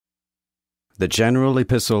The General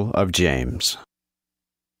Epistle of James.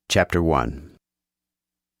 Chapter 1.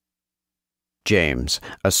 James,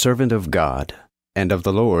 a servant of God, and of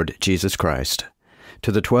the Lord Jesus Christ,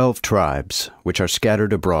 to the 12 tribes which are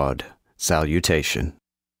scattered abroad, salutation.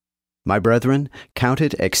 My brethren, count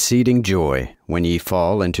it exceeding joy when ye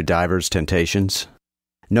fall into divers temptations,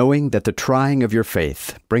 knowing that the trying of your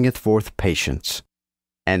faith bringeth forth patience.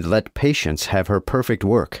 And let patience have her perfect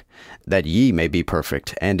work, that ye may be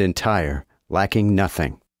perfect and entire, lacking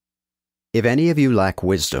nothing. If any of you lack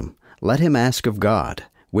wisdom, let him ask of God,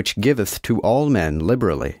 which giveth to all men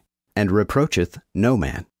liberally, and reproacheth no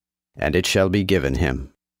man, and it shall be given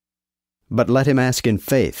him. But let him ask in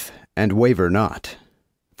faith, and waver not.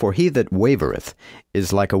 For he that wavereth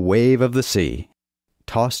is like a wave of the sea,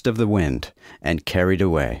 tossed of the wind, and carried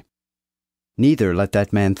away. Neither let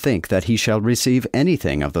that man think that he shall receive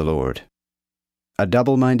anything of the Lord. A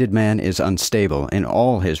double-minded man is unstable in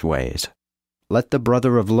all his ways. Let the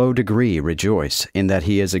brother of low degree rejoice in that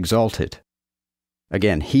he is exalted.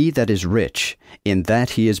 Again, he that is rich, in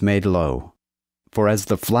that he is made low. For as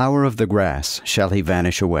the flower of the grass shall he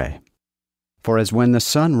vanish away. For as when the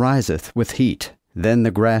sun riseth with heat, then the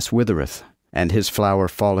grass withereth, and his flower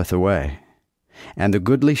falleth away, and the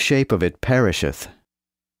goodly shape of it perisheth.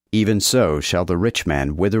 Even so shall the rich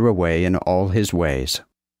man wither away in all his ways.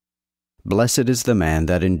 Blessed is the man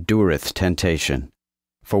that endureth temptation.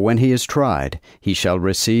 For when he is tried, he shall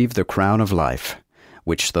receive the crown of life,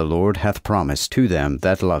 which the Lord hath promised to them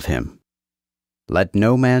that love him. Let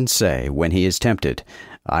no man say, when he is tempted,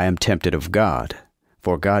 I am tempted of God.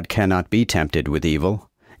 For God cannot be tempted with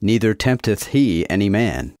evil, neither tempteth he any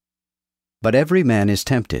man. But every man is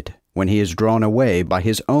tempted, when he is drawn away by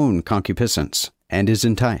his own concupiscence, and is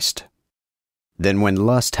enticed. Then when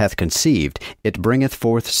lust hath conceived, it bringeth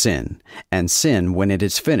forth sin, and sin, when it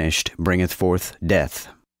is finished, bringeth forth death.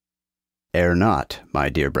 Err not, my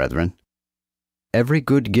dear brethren. Every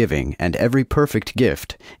good giving and every perfect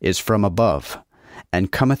gift is from above,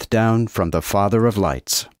 and cometh down from the Father of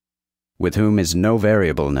lights, with whom is no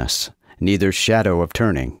variableness, neither shadow of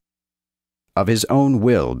turning. Of his own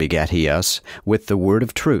will begat he us with the word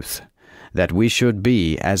of truth, that we should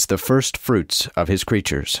be as the first fruits of his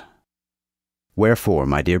creatures. Wherefore,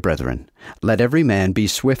 my dear brethren, let every man be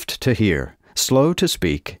swift to hear, slow to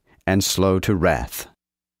speak, and slow to wrath.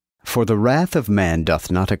 For the wrath of man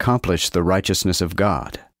doth not accomplish the righteousness of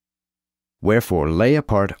God. Wherefore lay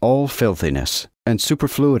apart all filthiness, and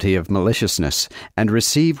superfluity of maliciousness, and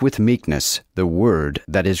receive with meekness the word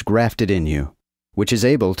that is grafted in you, which is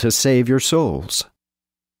able to save your souls.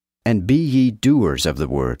 And be ye doers of the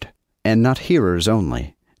word, and not hearers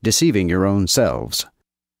only, deceiving your own selves.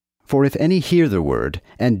 For if any hear the word,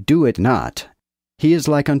 and do it not, he is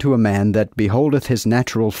like unto a man that beholdeth his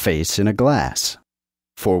natural face in a glass.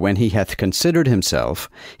 For when he hath considered himself,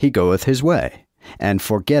 he goeth his way, and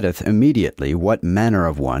forgetteth immediately what manner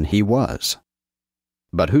of one he was.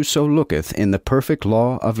 But whoso looketh in the perfect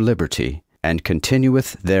law of liberty, and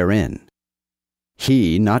continueth therein,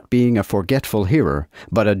 he, not being a forgetful hearer,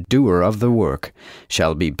 but a doer of the work,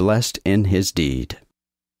 shall be blessed in his deed.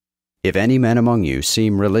 If any man among you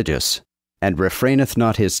seem religious, and refraineth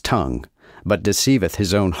not his tongue, but deceiveth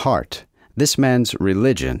his own heart, this man's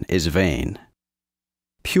religion is vain.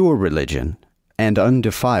 Pure religion, and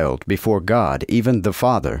undefiled before God, even the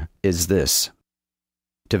Father, is this: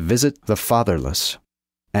 to visit the fatherless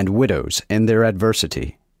and widows in their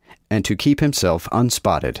adversity, and to keep himself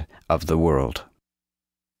unspotted of the world.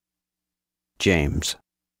 James,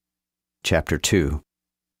 chapter 2.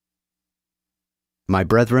 My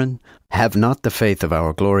brethren, have not the faith of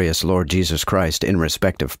our glorious Lord Jesus Christ in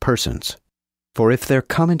respect of persons. For if there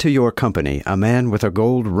come into your company a man with a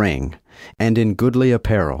gold ring, and in goodly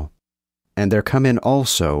apparel, and there come in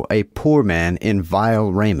also a poor man in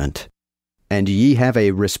vile raiment, and ye have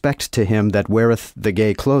a respect to him that weareth the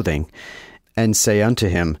gay clothing, and say unto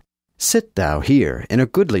him, Sit thou here in a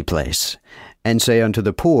goodly place, and say unto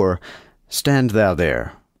the poor, Stand thou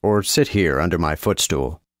there, or sit here under my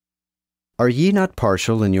footstool. Are ye not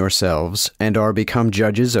partial in yourselves, and are become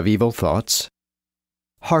judges of evil thoughts?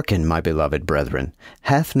 Hearken, my beloved brethren,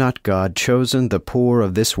 hath not God chosen the poor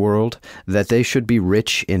of this world, that they should be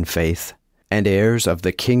rich in faith, and heirs of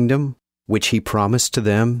the kingdom, which he promised to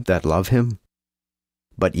them that love him?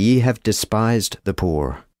 But ye have despised the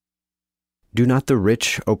poor. Do not the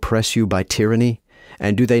rich oppress you by tyranny,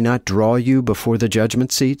 and do they not draw you before the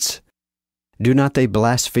judgment seats? Do not they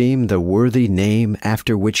blaspheme the worthy name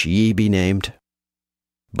after which ye be named?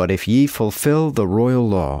 But if ye fulfill the royal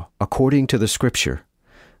law according to the Scripture,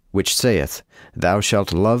 which saith, Thou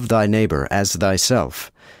shalt love thy neighbor as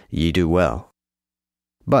thyself, ye do well.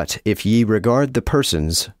 But if ye regard the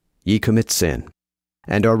persons, ye commit sin,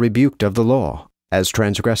 and are rebuked of the law, as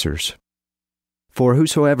transgressors. For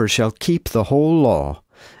whosoever shall keep the whole law,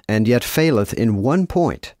 and yet faileth in one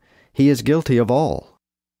point, he is guilty of all.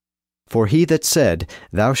 For he that said,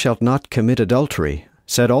 Thou shalt not commit adultery,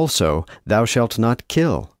 said also, Thou shalt not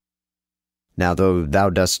kill. Now though thou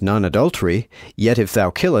dost none adultery, yet if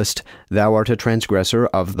thou killest, thou art a transgressor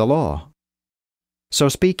of the law. So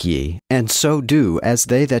speak ye, and so do as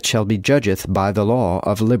they that shall be judgeth by the law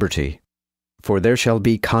of liberty. For there shall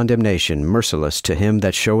be condemnation merciless to him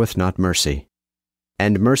that showeth not mercy.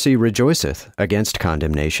 And mercy rejoiceth against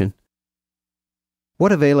condemnation.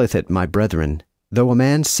 What availeth it, my brethren, though a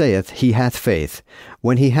man saith he hath faith,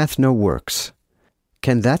 when he hath no works?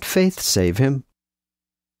 Can that faith save him?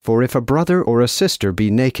 For if a brother or a sister be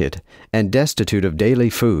naked, and destitute of daily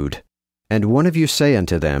food, and one of you say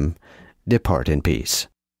unto them, Depart in peace,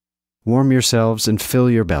 warm yourselves and fill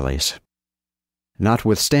your bellies.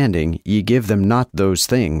 Notwithstanding ye give them not those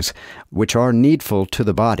things which are needful to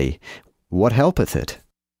the body, what helpeth it?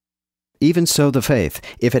 Even so the faith,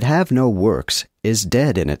 if it have no works, is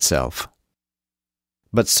dead in itself.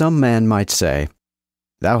 But some man might say,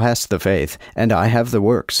 Thou hast the faith, and I have the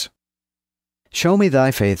works. Show me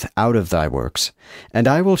thy faith out of thy works, and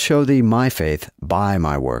I will show thee my faith by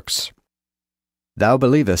my works. Thou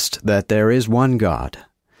believest that there is one God.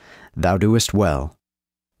 Thou doest well.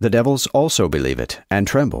 The devils also believe it, and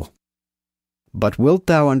tremble. But wilt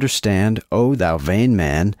thou understand, O thou vain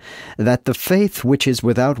man, that the faith which is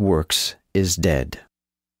without works is dead?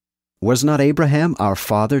 Was not Abraham our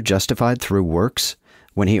father justified through works,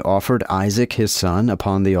 when he offered Isaac his son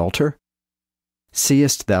upon the altar?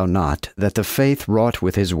 Seest thou not that the faith wrought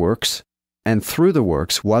with his works, and through the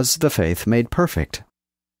works was the faith made perfect?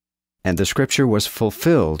 And the scripture was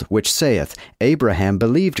fulfilled, which saith, Abraham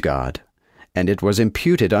believed God, and it was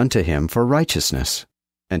imputed unto him for righteousness,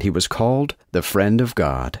 and he was called the friend of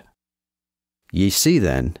God. Ye see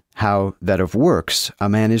then how that of works a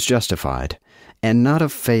man is justified, and not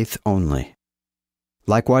of faith only.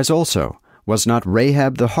 Likewise also was not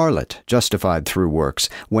Rahab the harlot justified through works,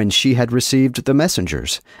 when she had received the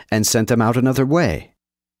messengers, and sent them out another way?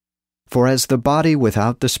 For as the body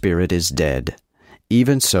without the spirit is dead,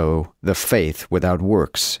 even so the faith without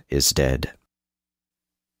works is dead.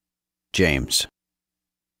 James,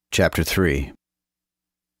 chapter 3.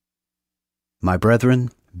 My brethren,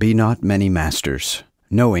 be not many masters,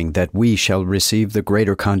 knowing that we shall receive the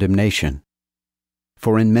greater condemnation.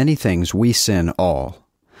 For in many things we sin all.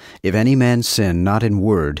 If any man sin not in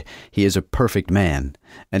word, he is a perfect man,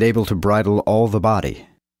 and able to bridle all the body.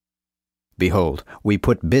 Behold, we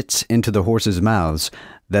put bits into the horses' mouths,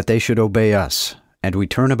 that they should obey us, and we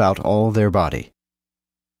turn about all their body.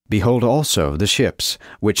 Behold also the ships,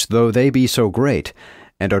 which though they be so great,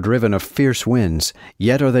 and are driven of fierce winds,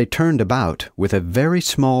 yet are they turned about with a very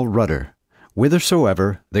small rudder,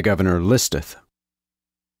 whithersoever the governor listeth.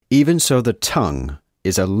 Even so the tongue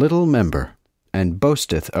is a little member, and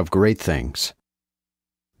boasteth of great things.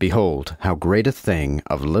 Behold, how great a thing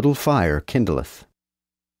of little fire kindleth.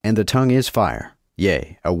 And the tongue is fire,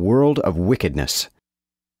 yea, a world of wickedness.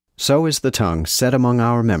 So is the tongue set among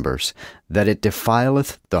our members, that it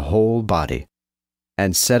defileth the whole body,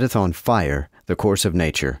 and setteth on fire the course of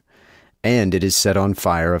nature, and it is set on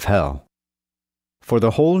fire of hell. For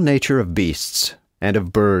the whole nature of beasts, and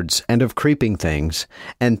of birds, and of creeping things,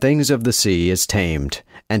 and things of the sea is tamed,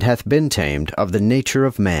 and hath been tamed of the nature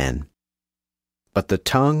of man. But the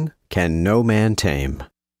tongue can no man tame.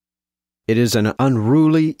 It is an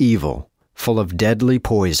unruly evil, full of deadly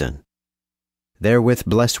poison. Therewith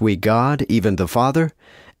bless we God, even the Father,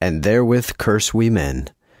 and therewith curse we men,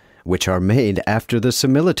 which are made after the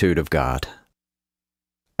similitude of God.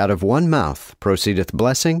 Out of one mouth proceedeth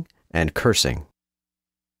blessing and cursing.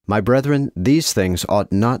 My brethren, these things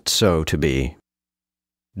ought not so to be.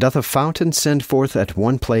 Doth a fountain send forth at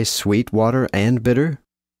one place sweet water and bitter?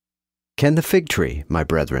 Can the fig tree, my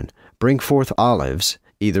brethren, bring forth olives,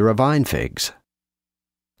 either of vine figs?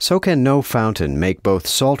 So can no fountain make both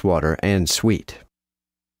salt water and sweet.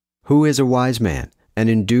 Who is a wise man, and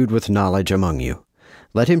endued with knowledge among you?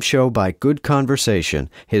 Let him show by good conversation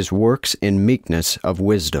his works in meekness of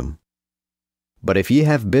wisdom. But if ye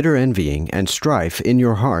have bitter envying and strife in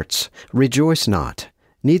your hearts, rejoice not,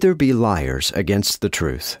 neither be liars against the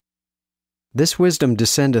truth. This wisdom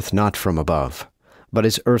descendeth not from above, but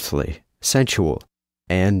is earthly, sensual,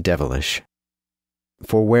 and devilish.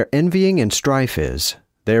 For where envying and strife is,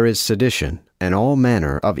 there is sedition, and all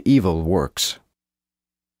manner of evil works.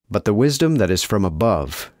 But the wisdom that is from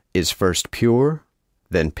above is first pure,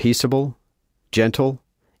 then peaceable, gentle,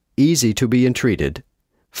 easy to be entreated,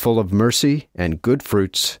 full of mercy and good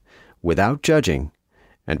fruits, without judging,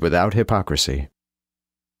 and without hypocrisy.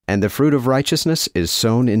 And the fruit of righteousness is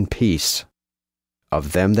sown in peace,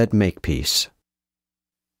 of them that make peace.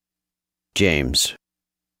 James,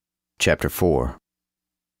 chapter 4.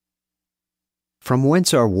 From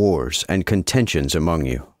whence are wars and contentions among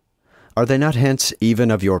you? Are they not hence even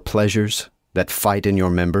of your pleasures, that fight in your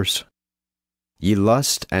members? Ye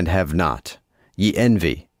lust and have not, ye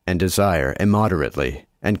envy and desire immoderately,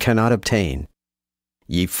 and cannot obtain.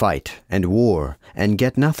 Ye fight and war, and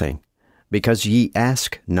get nothing, because ye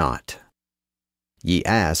ask not. Ye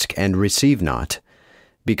ask and receive not,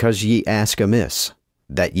 because ye ask amiss,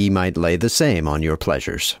 that ye might lay the same on your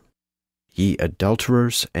pleasures. Ye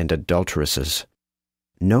adulterers and adulteresses,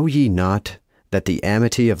 know ye not that the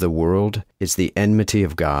amity of the world is the enmity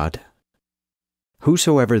of God?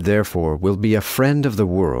 Whosoever therefore will be a friend of the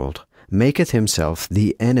world maketh himself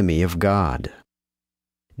the enemy of God.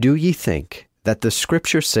 Do ye think that the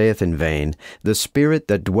Scripture saith in vain, The Spirit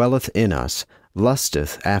that dwelleth in us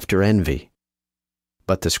lusteth after envy?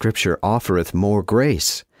 But the Scripture offereth more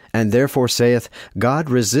grace, and therefore saith, God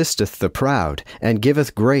resisteth the proud, and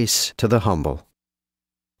giveth grace to the humble.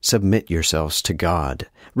 Submit yourselves to God,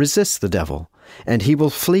 resist the devil, and he will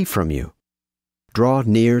flee from you. Draw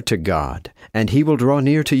near to God, and he will draw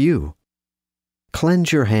near to you.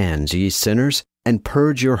 Cleanse your hands, ye sinners, and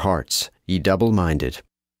purge your hearts, ye double-minded.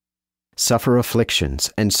 Suffer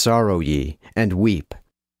afflictions, and sorrow ye, and weep.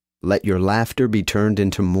 Let your laughter be turned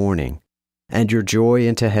into mourning, and your joy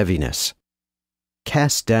into heaviness.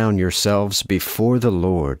 Cast down yourselves before the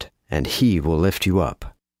Lord, and he will lift you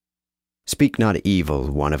up. Speak not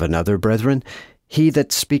evil one of another, brethren. He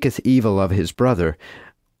that speaketh evil of his brother,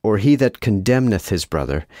 or he that condemneth his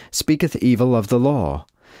brother, speaketh evil of the law,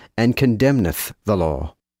 and condemneth the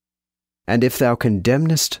law. And if thou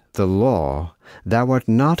condemnest the law, thou art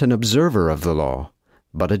not an observer of the law,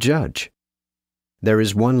 but a judge. There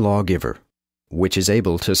is one lawgiver, which is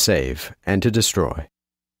able to save and to destroy.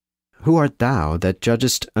 Who art thou that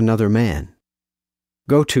judgest another man?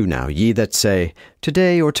 Go to now, ye that say,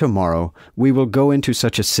 Today or tomorrow we will go into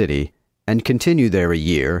such a city, and continue there a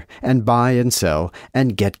year, and buy and sell,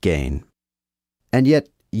 and get gain. And yet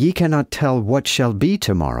ye cannot tell what shall be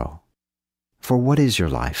tomorrow. For what is your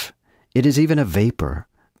life? It is even a vapor,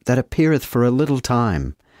 that appeareth for a little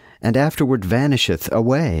time, and afterward vanisheth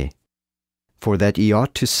away. For that ye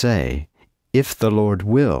ought to say, If the Lord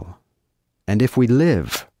will, and if we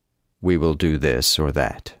live, we will do this or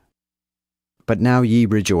that. But now ye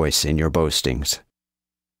rejoice in your boastings.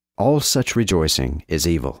 All such rejoicing is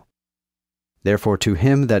evil. Therefore to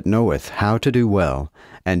him that knoweth how to do well,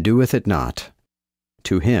 and doeth it not,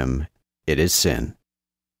 to him it is sin.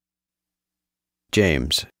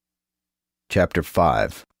 James, chapter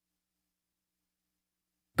 5.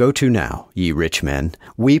 Go to now, ye rich men,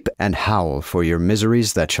 weep and howl for your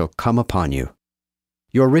miseries that shall come upon you.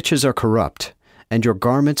 Your riches are corrupt, and your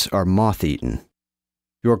garments are moth-eaten.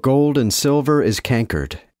 Your gold and silver is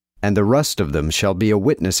cankered, and the rust of them shall be a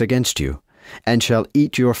witness against you, and shall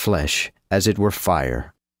eat your flesh, as it were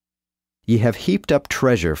fire. Ye have heaped up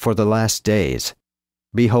treasure for the last days.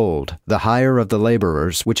 Behold, the hire of the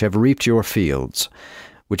laborers which have reaped your fields,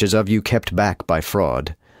 which is of you kept back by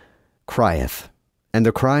fraud, crieth, and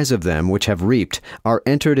the cries of them which have reaped are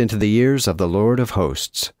entered into the ears of the Lord of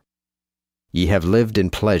hosts. Ye have lived in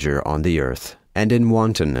pleasure on the earth, and in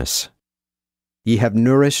wantonness. Ye have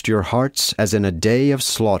nourished your hearts as in a day of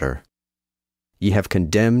slaughter. Ye have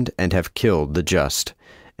condemned and have killed the just,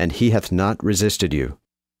 and he hath not resisted you.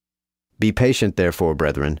 Be patient therefore,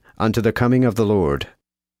 brethren, unto the coming of the Lord.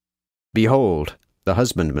 Behold, the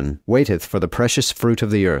husbandman waiteth for the precious fruit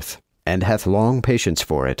of the earth, and hath long patience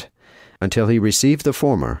for it, until he receive the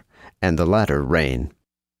former, and the latter rain.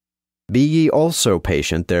 Be ye also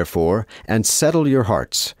patient therefore, and settle your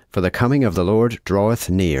hearts, for the coming of the Lord draweth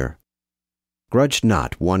near. Grudge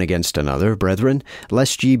not one against another, brethren,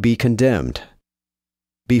 lest ye be condemned.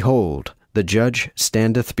 Behold, the judge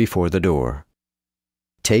standeth before the door.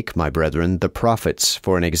 Take, my brethren, the prophets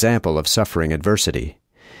for an example of suffering adversity,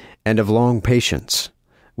 and of long patience,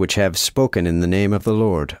 which have spoken in the name of the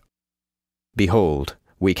Lord. Behold,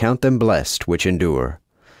 we count them blessed which endure.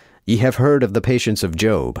 Ye have heard of the patience of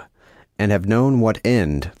Job, and have known what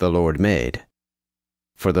end the Lord made.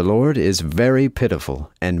 For the Lord is very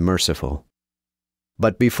pitiful and merciful.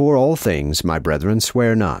 But before all things, my brethren,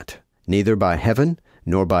 swear not, neither by heaven,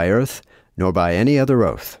 nor by earth, nor by any other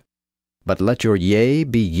oath. But let your yea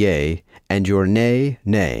be yea, and your nay,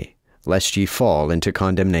 nay, lest ye fall into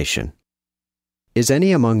condemnation. Is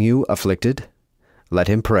any among you afflicted? Let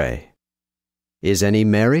him pray. Is any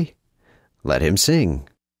merry? Let him sing.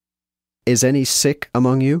 Is any sick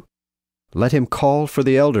among you? Let him call for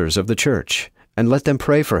the elders of the church, and let them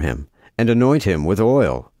pray for him, and anoint him with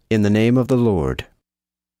oil in the name of the Lord.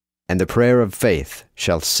 And the prayer of faith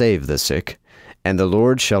shall save the sick, and the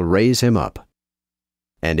Lord shall raise him up.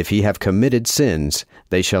 And if he have committed sins,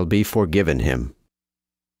 they shall be forgiven him.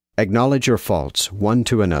 Acknowledge your faults one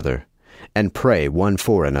to another, and pray one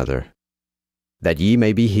for another, that ye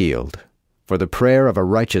may be healed. For the prayer of a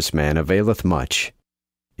righteous man availeth much,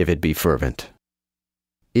 if it be fervent.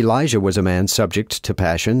 Elijah was a man subject to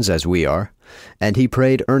passions as we are, and he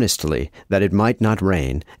prayed earnestly that it might not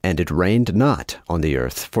rain, and it rained not on the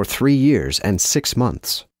earth for 3 years and 6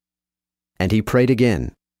 months. And he prayed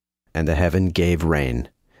again, and the heaven gave rain,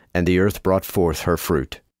 and the earth brought forth her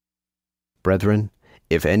fruit. Brethren,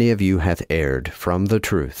 if any of you hath erred from the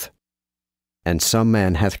truth, and some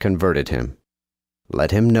man hath converted him,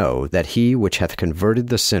 let him know that he which hath converted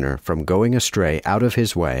the sinner from going astray out of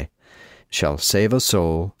his way shall save a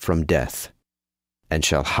soul from death, and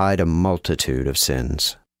shall hide a multitude of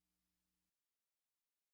sins.